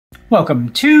Welcome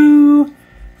to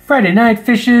Friday Night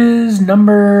Fishes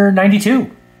number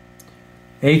 92,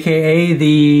 aka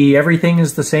the Everything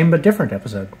is the Same but Different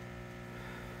episode.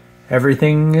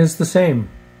 Everything is the same,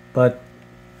 but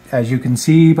as you can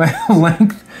see by the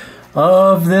length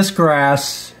of this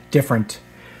grass, different.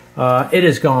 It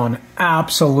has gone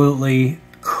absolutely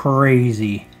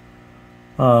crazy.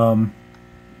 It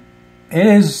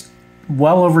is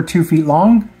well over 2 feet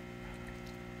long.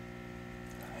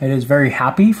 It is very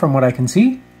happy from what I can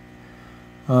see.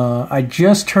 I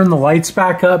just turned the lights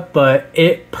back up, but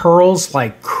it purls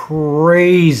like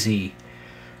crazy.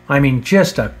 I mean,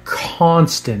 just a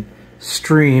constant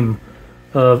stream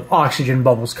of oxygen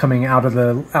bubbles coming out of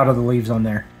the leaves on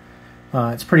there.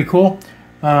 It's pretty cool.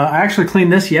 I actually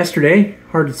cleaned this yesterday.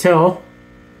 Hard to tell.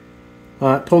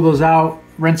 Pulled those out,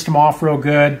 rinsed them off real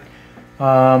good.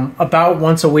 About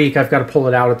once a week, I've got to pull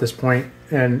it out at this point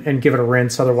and give it a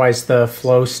rinse. Otherwise, the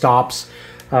flow stops.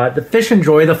 The fish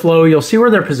enjoy the flow. You'll see where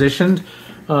they're positioned.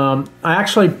 I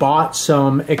actually bought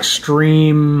some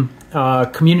extreme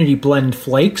community blend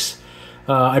flakes.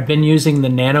 I've been using the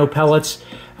nano pellets.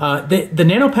 The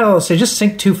nano pellets, they just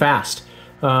sink too fast.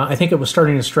 I think it was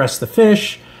starting to stress the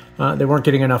fish. They weren't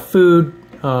getting enough food.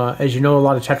 As you know, a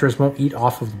lot of tetras won't eat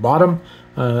off of the bottom.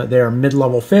 They are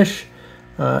mid-level fish.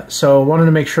 So I wanted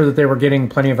to make sure that they were getting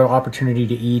plenty of an opportunity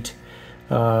to eat,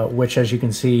 which, as you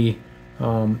can see,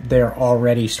 they are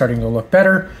already starting to look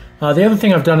better. The other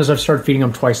thing I've done is I've started feeding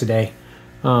them twice a day.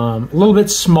 A little bit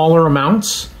smaller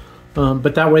amounts,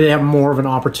 but that way they have more of an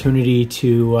opportunity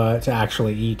to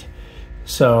actually eat.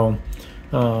 So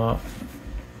the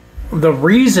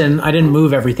reason I didn't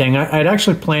move everything, I'd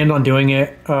actually planned on doing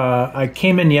it. I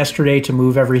came in yesterday to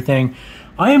move everything.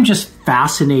 I am just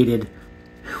fascinated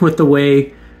with the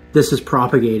way this is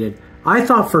propagated. I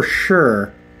thought for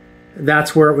sure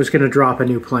that's where it was going to drop a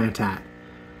new plant at.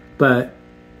 But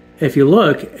if you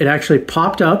look, it actually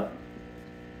popped up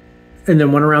and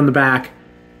then went around the back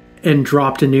and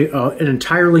dropped an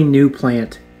entirely new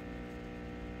plant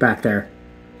back there.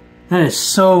 That is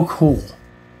so cool.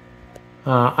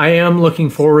 I am looking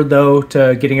forward, though,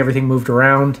 to getting everything moved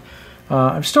around.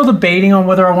 I'm still debating on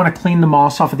whether I want to clean the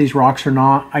moss off of these rocks or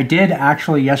not. I did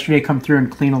actually yesterday come through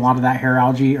and clean a lot of that hair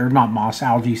algae, or not moss,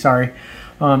 algae, sorry.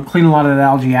 Clean a lot of that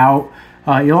algae out.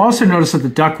 You'll also notice that the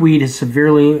duckweed is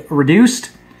severely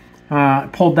reduced.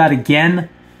 Pulled that again,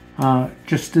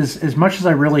 just as much as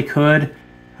I really could.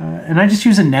 And I just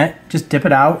use a net, just dip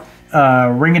it out,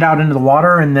 wring it out into the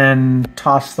water, and then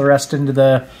toss the rest into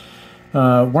the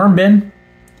worm bin.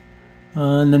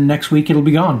 And then next week it'll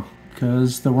be gone,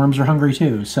 because the worms are hungry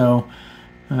too. So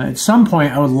at some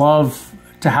point I would love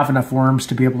to have enough worms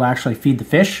to be able to actually feed the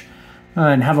fish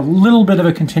and have a little bit of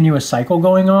a continuous cycle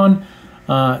going on.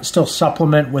 Still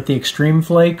supplement with the extreme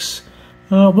flakes.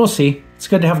 We'll see. It's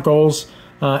good to have goals.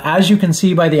 As you can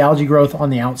see by the algae growth on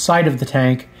the outside of the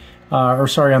tank, or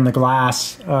sorry, on the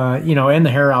glass, and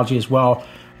the hair algae as well,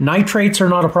 nitrates are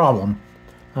not a problem.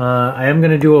 I am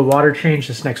going to do a water change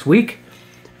this next week.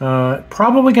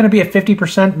 Probably going to be at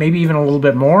 50%, maybe even a little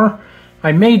bit more.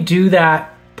 I may do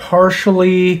that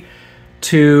partially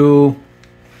to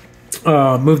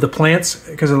move the plants,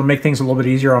 because it'll make things a little bit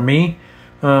easier on me.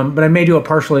 But I may do it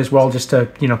partially as well, just to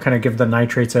kind of give the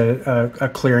nitrates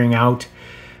a clearing out.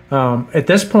 At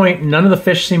this point, none of the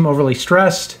fish seem overly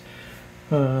stressed.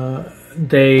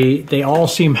 They all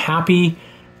seem happy.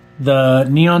 The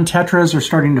neon tetras are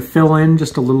starting to fill in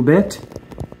just a little bit.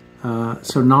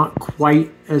 So not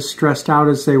quite as stressed out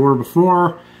as they were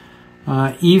before.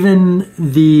 Even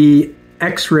the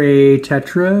X-ray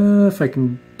tetra, if I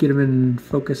can get him in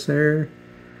focus there,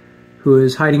 who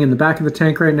is hiding in the back of the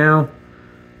tank right now,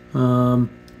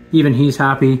 even he's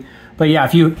happy. But yeah,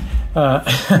 if you,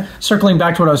 circling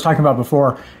back to what I was talking about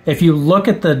before, if you look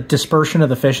at the dispersion of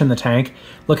the fish in the tank,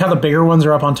 look how the bigger ones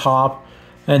are up on top,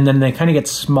 and then they kind of get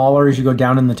smaller as you go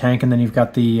down in the tank, and then you've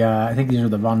got the, I think these are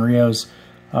the Von Rios,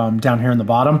 down here in the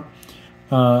bottom.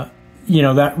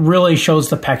 That really shows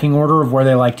the pecking order of where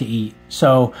they like to eat.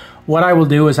 So what I will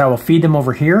do is I will feed them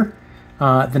over here.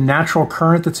 The natural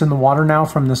current that's in the water now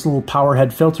from this little power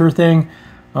head filter thing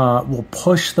will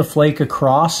push the flake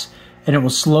across, and it will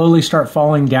slowly start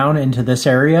falling down into this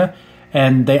area,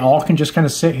 and they all can just kind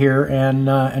of sit here and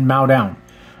mow down.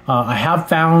 I have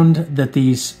found that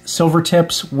these silver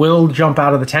tips will jump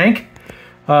out of the tank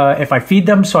if I feed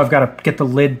them, so I've got to get the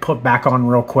lid put back on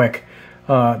real quick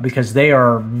because they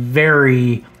are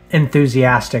very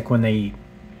enthusiastic when they eat.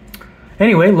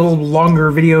 Anyway, a little longer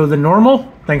video than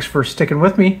normal. Thanks for sticking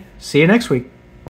with me. See you next week.